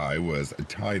school tie was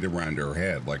tied around her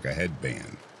head like a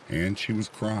headband, and she was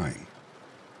crying.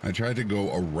 I tried to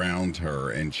go around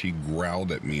her, and she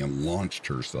growled at me and launched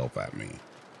herself at me.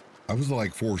 I was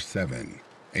like 4'7",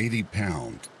 80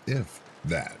 pounds, if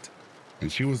that,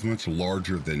 and she was much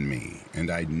larger than me, and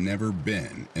I'd never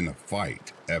been in a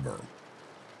fight ever.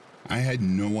 I had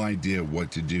no idea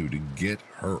what to do to get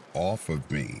her off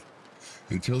of me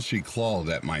until she clawed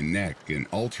at my neck and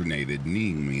alternated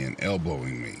kneeing me and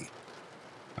elbowing me.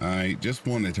 I just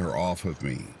wanted her off of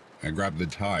me. I grabbed the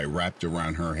tie wrapped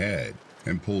around her head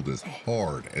and pulled as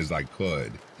hard as I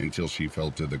could until she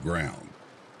fell to the ground.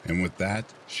 And with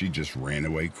that, she just ran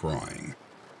away crying.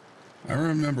 I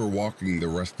remember walking the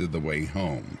rest of the way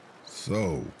home,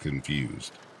 so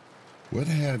confused. What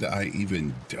had I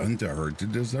even done to her to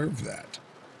deserve that?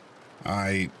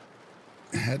 I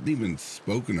hadn't even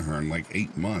spoken to her in like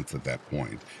 8 months at that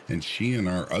point, and she and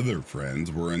our other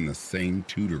friends were in the same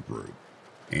tutor group,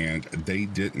 and they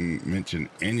didn't mention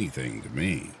anything to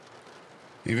me.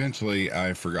 Eventually,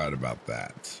 I forgot about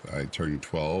that. I turned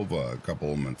 12 a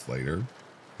couple of months later,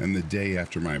 and the day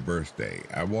after my birthday,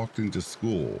 I walked into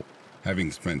school,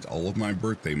 having spent all of my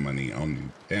birthday money on new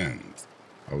pens.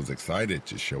 I was excited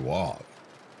to show off.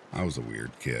 I was a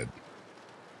weird kid.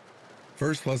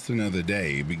 First lesson of the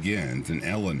day begins, and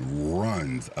Ellen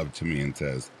runs up to me and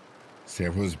says,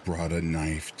 "Sarah's brought a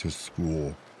knife to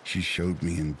school. She showed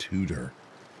me in tutor.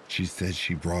 She said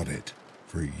she brought it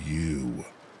for you.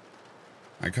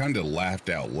 I kind of laughed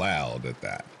out loud at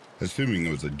that, assuming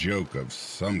it was a joke of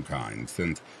some kind,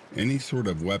 since any sort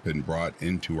of weapon brought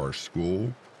into our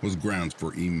school was grounds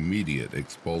for immediate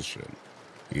expulsion,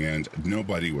 and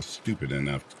nobody was stupid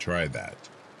enough to try that,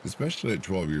 especially at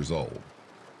 12 years old.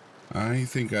 I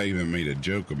think I even made a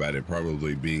joke about it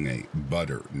probably being a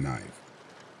butter knife.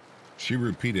 She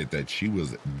repeated that she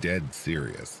was dead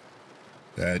serious,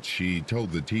 that she told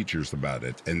the teachers about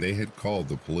it and they had called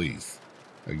the police.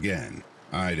 Again,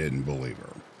 I didn't believe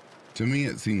her. To me,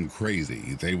 it seemed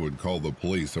crazy they would call the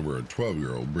police over a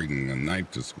 12-year-old bringing a knife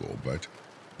to school, but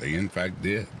they in fact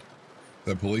did.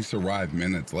 The police arrived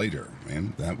minutes later,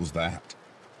 and that was that.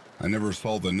 I never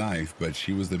saw the knife, but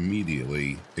she was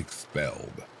immediately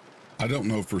expelled. I don't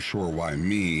know for sure why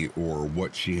me or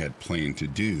what she had planned to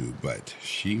do, but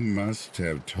she must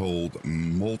have told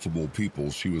multiple people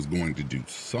she was going to do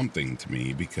something to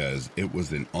me because it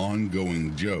was an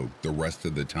ongoing joke the rest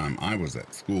of the time I was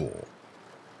at school.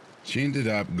 She ended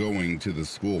up going to the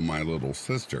school my little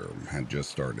sister had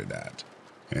just started at,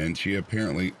 and she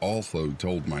apparently also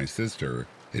told my sister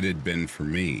it had been for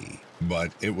me,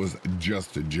 but it was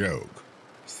just a joke.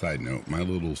 Side note, my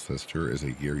little sister is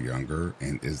a year younger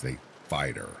and is a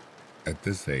fighter. At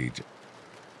this age,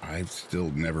 I've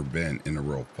still never been in a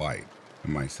real fight,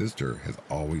 and my sister has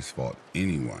always fought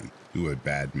anyone who would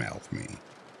badmouth me.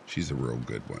 She's a real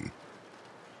good one.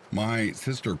 My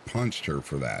sister punched her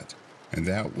for that, and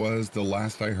that was the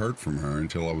last I heard from her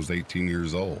until I was 18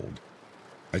 years old.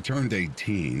 I turned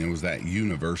 18 and was at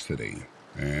university,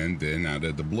 and then out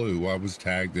of the blue, I was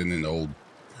tagged in an old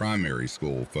primary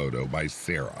school photo by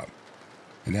Sarah.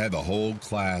 It had the whole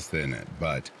class in it,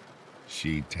 but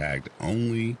she tagged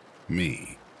only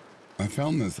me. I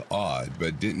found this odd,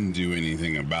 but didn't do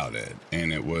anything about it,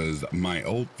 and it was my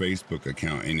old Facebook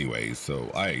account anyway,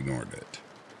 so I ignored it.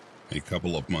 A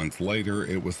couple of months later,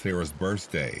 it was Sarah's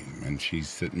birthday, and she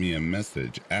sent me a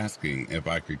message asking if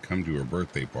I could come to her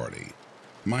birthday party.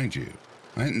 Mind you,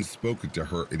 I hadn't spoken to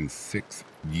her in 6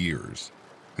 years,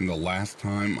 and the last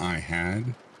time I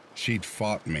had, she'd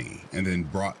fought me and then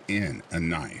brought in a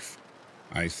knife.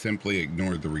 I simply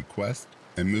ignored the request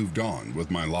and moved on with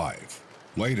my life.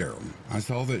 Later, I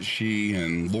saw that she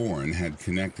and Lauren had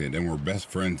connected and were best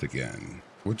friends again,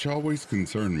 which always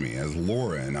concerned me as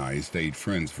Laura and I stayed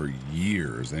friends for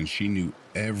years and she knew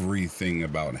everything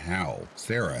about how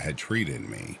Sarah had treated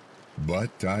me.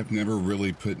 But I've never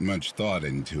really put much thought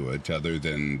into it other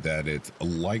than that it's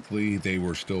likely they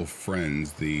were still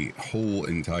friends the whole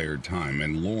entire time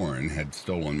and Lauren had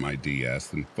stolen my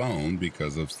DS and phone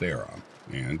because of Sarah,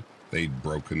 and they'd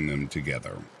broken them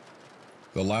together.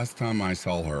 The last time I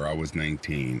saw her, I was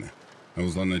 19. I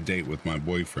was on a date with my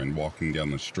boyfriend walking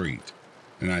down the street,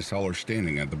 and I saw her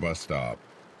standing at the bus stop.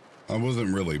 I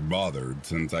wasn't really bothered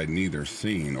since I'd neither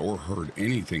seen or heard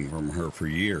anything from her for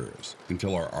years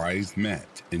until our eyes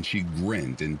met and she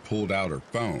grinned and pulled out her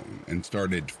phone and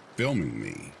started filming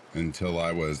me until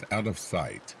I was out of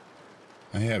sight.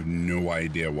 I have no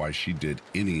idea why she did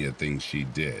any of the things she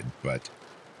did, but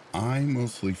I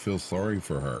mostly feel sorry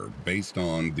for her based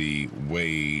on the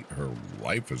way her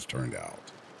life has turned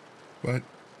out. But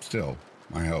still,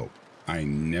 I hope I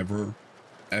never,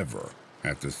 ever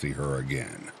have to see her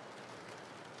again.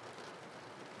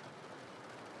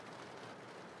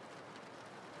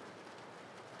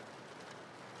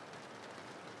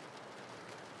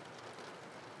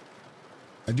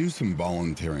 I do some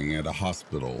volunteering at a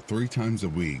hospital 3 times a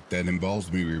week that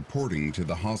involves me reporting to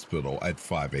the hospital at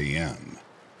 5 a.m.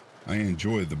 I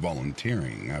enjoy the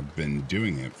volunteering. I've been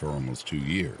doing it for almost 2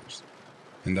 years,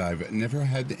 and I've never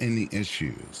had any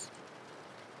issues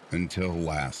until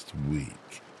last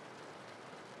week.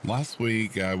 Last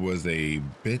week, I was a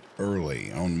bit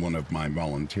early on one of my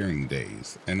volunteering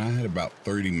days, and I had about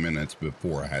 30 minutes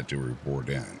before I had to report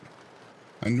in.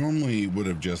 I normally would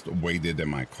have just waited in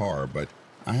my car, but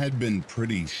I had been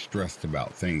pretty stressed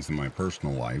about things in my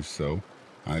personal life, so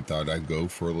I thought I'd go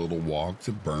for a little walk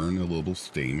to burn a little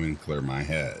steam and clear my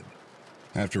head.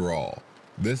 After all,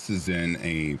 this is in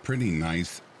a pretty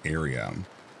nice area,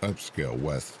 upscale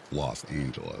West Los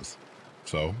Angeles.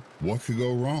 So, what could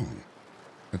go wrong?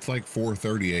 It's like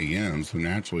 4:30 a.m., so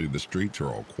naturally the streets are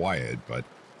all quiet, but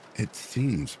it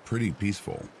seems pretty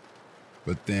peaceful.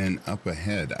 But then up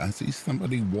ahead, I see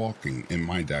somebody walking in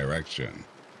my direction.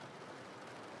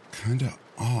 Kinda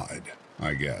odd,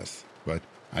 I guess, but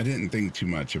I didn't think too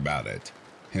much about it.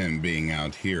 Him being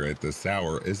out here at this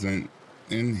hour isn't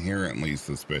inherently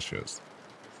suspicious.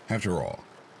 After all,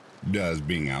 does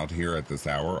being out here at this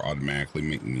hour automatically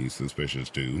make me suspicious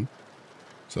too?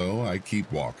 So I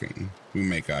keep walking. We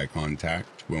make eye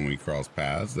contact when we cross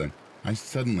paths, and I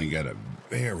suddenly get a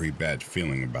very bad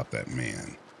feeling about that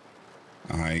man.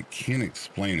 I can't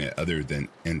explain it other than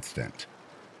instant.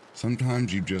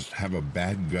 Sometimes you just have a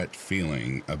bad gut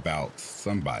feeling about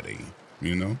somebody,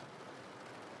 you know?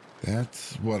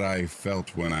 That's what I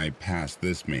felt when I passed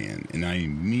this man, and I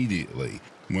immediately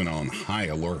went on high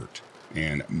alert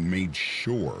and made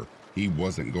sure he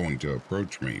wasn't going to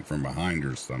approach me from behind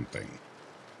or something.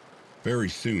 Very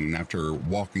soon after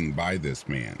walking by this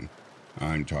man,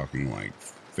 I'm talking like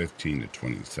 15 to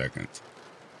 20 seconds,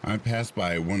 I passed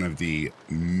by one of the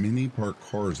many parked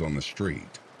cars on the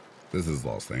street. This is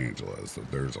Los Angeles, so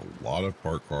there's a lot of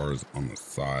parked cars on the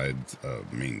sides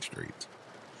of main streets.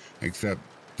 Except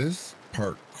this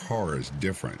parked car is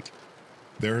different.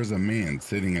 There is a man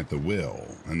sitting at the wheel,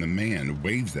 and the man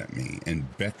waves at me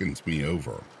and beckons me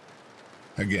over.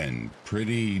 Again,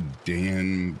 pretty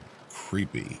damn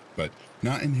creepy, but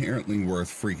not inherently worth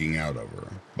freaking out over.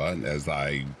 But as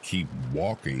I keep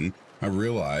walking, I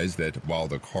realize that while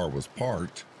the car was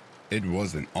parked, it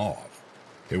wasn't off.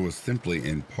 It was simply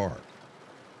in park.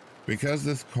 Because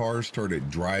this car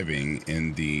started driving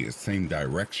in the same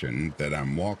direction that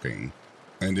I'm walking,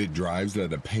 and it drives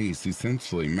at a pace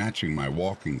essentially matching my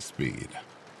walking speed.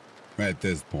 At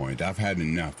this point, I've had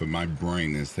enough and my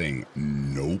brain is saying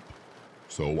nope.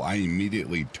 So I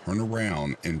immediately turn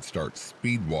around and start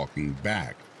speed walking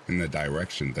back in the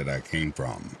direction that I came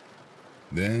from.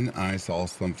 Then I saw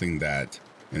something that,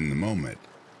 in the moment,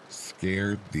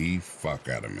 scared the fuck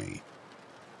out of me.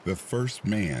 The first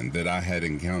man that I had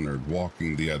encountered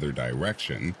walking the other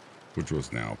direction, which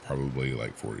was now probably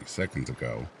like 40 seconds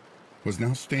ago, was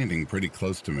now standing pretty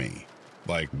close to me,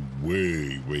 like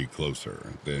way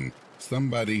closer than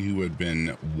somebody who had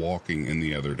been walking in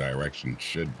the other direction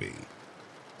should be.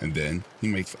 And then he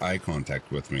makes eye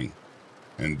contact with me,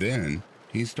 and then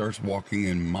he starts walking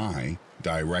in my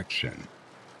direction.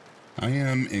 I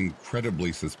am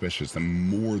incredibly suspicious and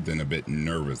more than a bit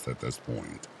nervous at this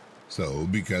point. So,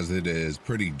 because it is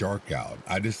pretty dark out,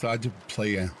 I decide to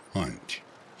play a hunch.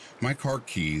 My car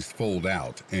keys fold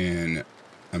out in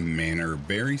a manner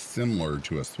very similar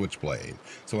to a switchblade,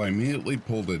 so I immediately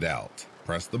pulled it out,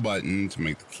 pressed the button to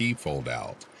make the key fold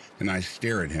out, and I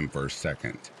stare at him for a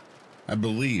second. I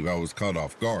believe I was caught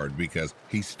off guard because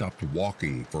he stopped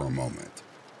walking for a moment.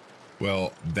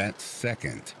 Well, that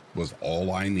second was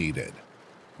all I needed.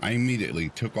 I immediately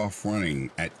took off running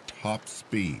at top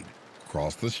speed,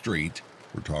 crossed the street.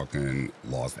 We're talking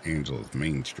Los Angeles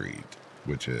Main Street,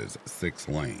 which is 6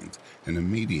 lanes and a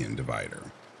median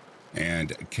divider,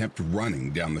 and kept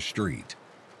running down the street.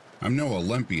 I'm no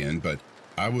Olympian, but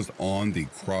I was on the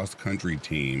cross-country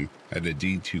team at a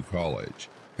D2 college,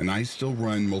 and I still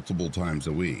run multiple times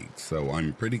a week, so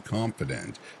I'm pretty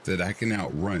confident that I can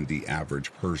outrun the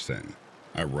average person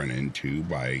I run into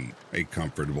by a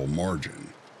comfortable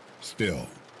margin. Still,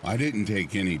 I didn't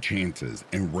take any chances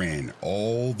and ran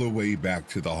all the way back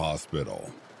to the hospital.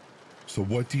 So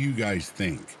what do you guys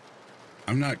think?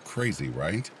 I'm not crazy,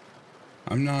 right?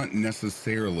 I'm not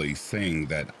necessarily saying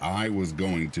that I was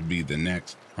going to be the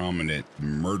next prominent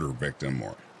murder victim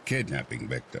or kidnapping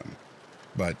victim,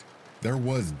 but there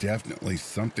was definitely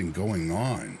something going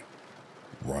on,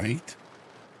 right?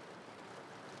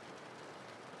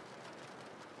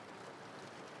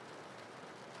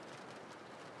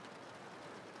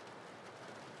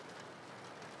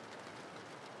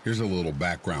 Here's a little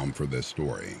background for this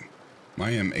story. I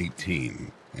am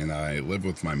 18, and I live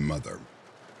with my mother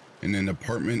in an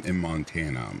apartment in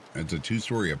Montana. It's a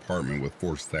 2-story apartment with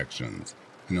 4 sections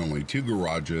and only 2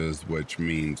 garages, which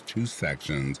means 2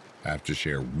 sections have to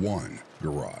share 1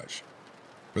 garage.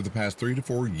 For the past 3 to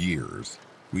 4 years,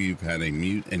 we've had a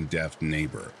mute and deaf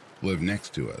neighbor live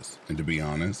next to us, and to be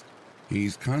honest,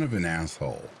 he's kind of an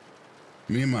asshole.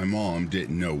 Me and my mom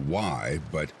didn't know why,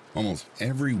 but almost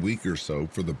every week or so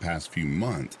for the past few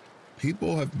months,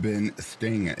 people have been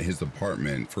staying at his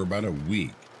apartment for about a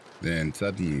week, then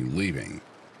suddenly leaving.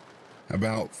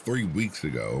 About 3 weeks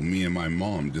ago, me and my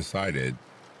mom decided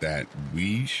that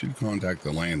we should contact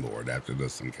the landlord after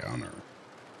this encounter.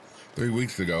 3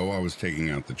 weeks ago, I was taking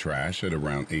out the trash at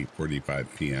around 8:45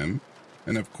 p.m.,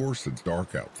 and of course it's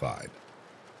dark outside.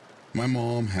 My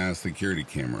mom has security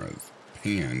cameras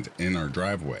panned in our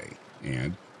driveway,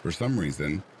 and for some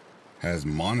reason, has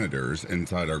monitors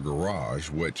inside our garage,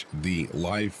 which the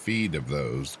live feed of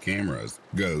those cameras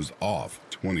goes off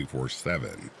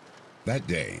 24/7. That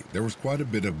day, there was quite a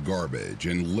bit of garbage,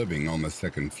 and living on the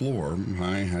 2nd floor,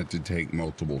 I had to take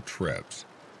multiple trips.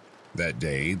 That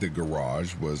day, the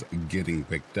garage was getting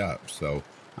picked up, so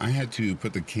I had to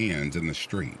put the cans in the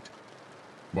street.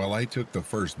 While I took the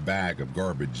first bag of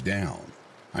garbage down,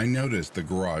 I noticed the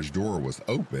garage door was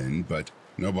open, but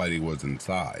nobody was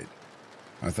inside.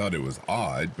 I thought it was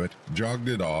odd, but jogged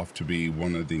it off to be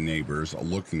one of the neighbors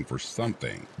looking for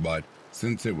something, but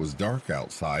since it was dark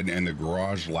outside and the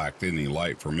garage lacked any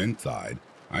light from inside,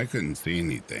 I couldn't see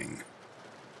anything.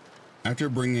 After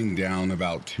bringing down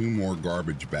about 2 more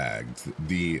garbage bags,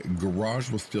 the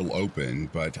garage was still open,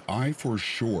 but I for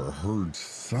sure heard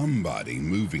somebody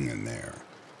moving in there.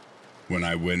 When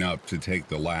I went up to take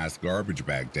the last garbage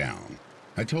bag down,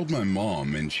 I told my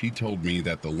mom, and she told me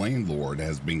that the landlord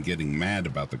has been getting mad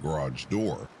about the garage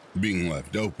door being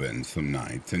left open some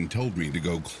nights and told me to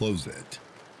go close it.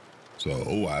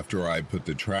 So after I put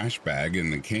the trash bag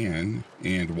in the can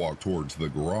and walked towards the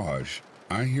garage,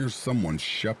 I hear someone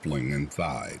shuffling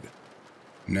inside.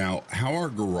 Now, how our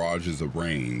garage is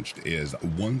arranged is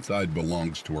one side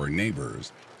belongs to our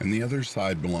neighbors and the other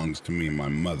side belongs to me and my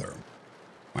mother.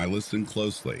 I listened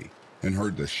closely and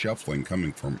heard the shuffling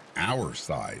coming from our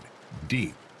side,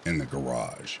 deep in the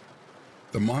garage.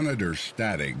 The monitor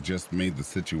static just made the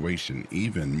situation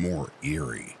even more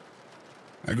eerie.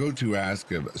 I go to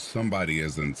ask if somebody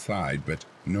is inside, but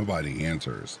nobody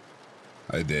answers.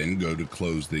 I then go to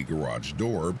close the garage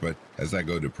door, but as I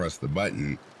go to press the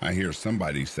button, I hear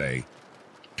somebody say,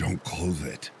 "Don't close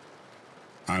it."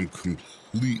 I'm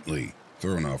completely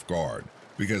thrown off guard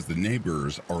because the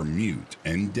neighbors are mute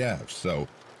and deaf, so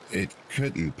it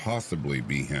couldn't possibly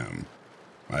be him.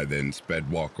 I then sped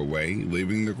walk away,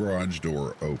 leaving the garage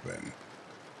door open.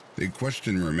 The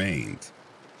question remains,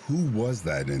 who was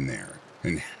that in there,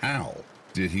 and how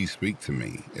did he speak to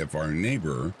me if our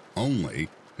neighbor only,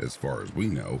 as far as we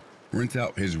know, rents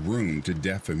out his room to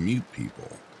deaf and mute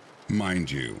people?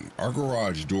 Mind you, our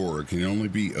garage door can only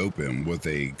be open with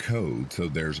a code, so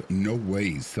there's no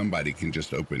way somebody can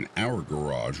just open our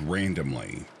garage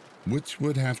randomly, which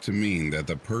would have to mean that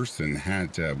the person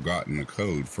had to have gotten the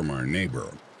code from our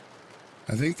neighbor.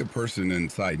 I think the person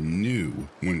inside knew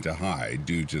when to hide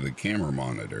due to the camera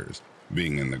monitors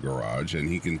being in the garage, and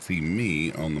he can see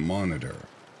me on the monitor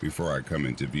before I come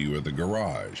into view of the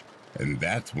garage, and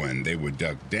that's when they would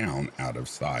duck down out of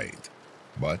sight.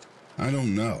 But I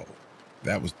don't know.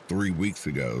 That was 3 weeks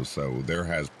ago, so there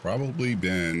has probably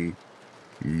been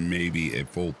maybe a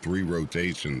full 3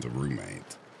 rotations of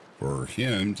roommates for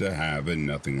him to have, and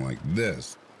nothing like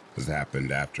this has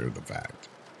happened after the fact.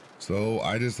 So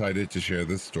I decided to share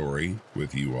this story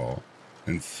with you all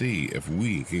and see if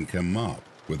we can come up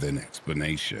with an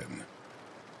explanation.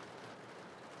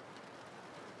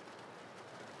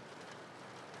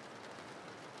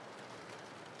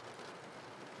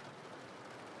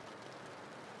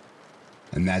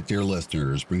 And that, dear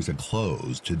listeners, brings a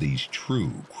close to these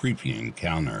true creepy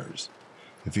encounters.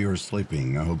 If you are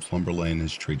sleeping, I hope Slumberland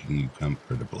is treating you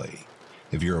comfortably.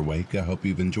 If you're awake, I hope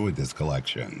you've enjoyed this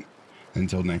collection.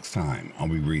 Until next time, I'll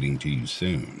be reading to you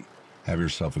soon. Have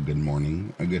yourself a good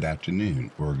morning, a good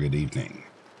afternoon, or a good evening.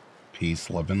 Peace,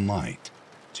 love, and light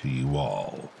to you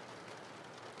all.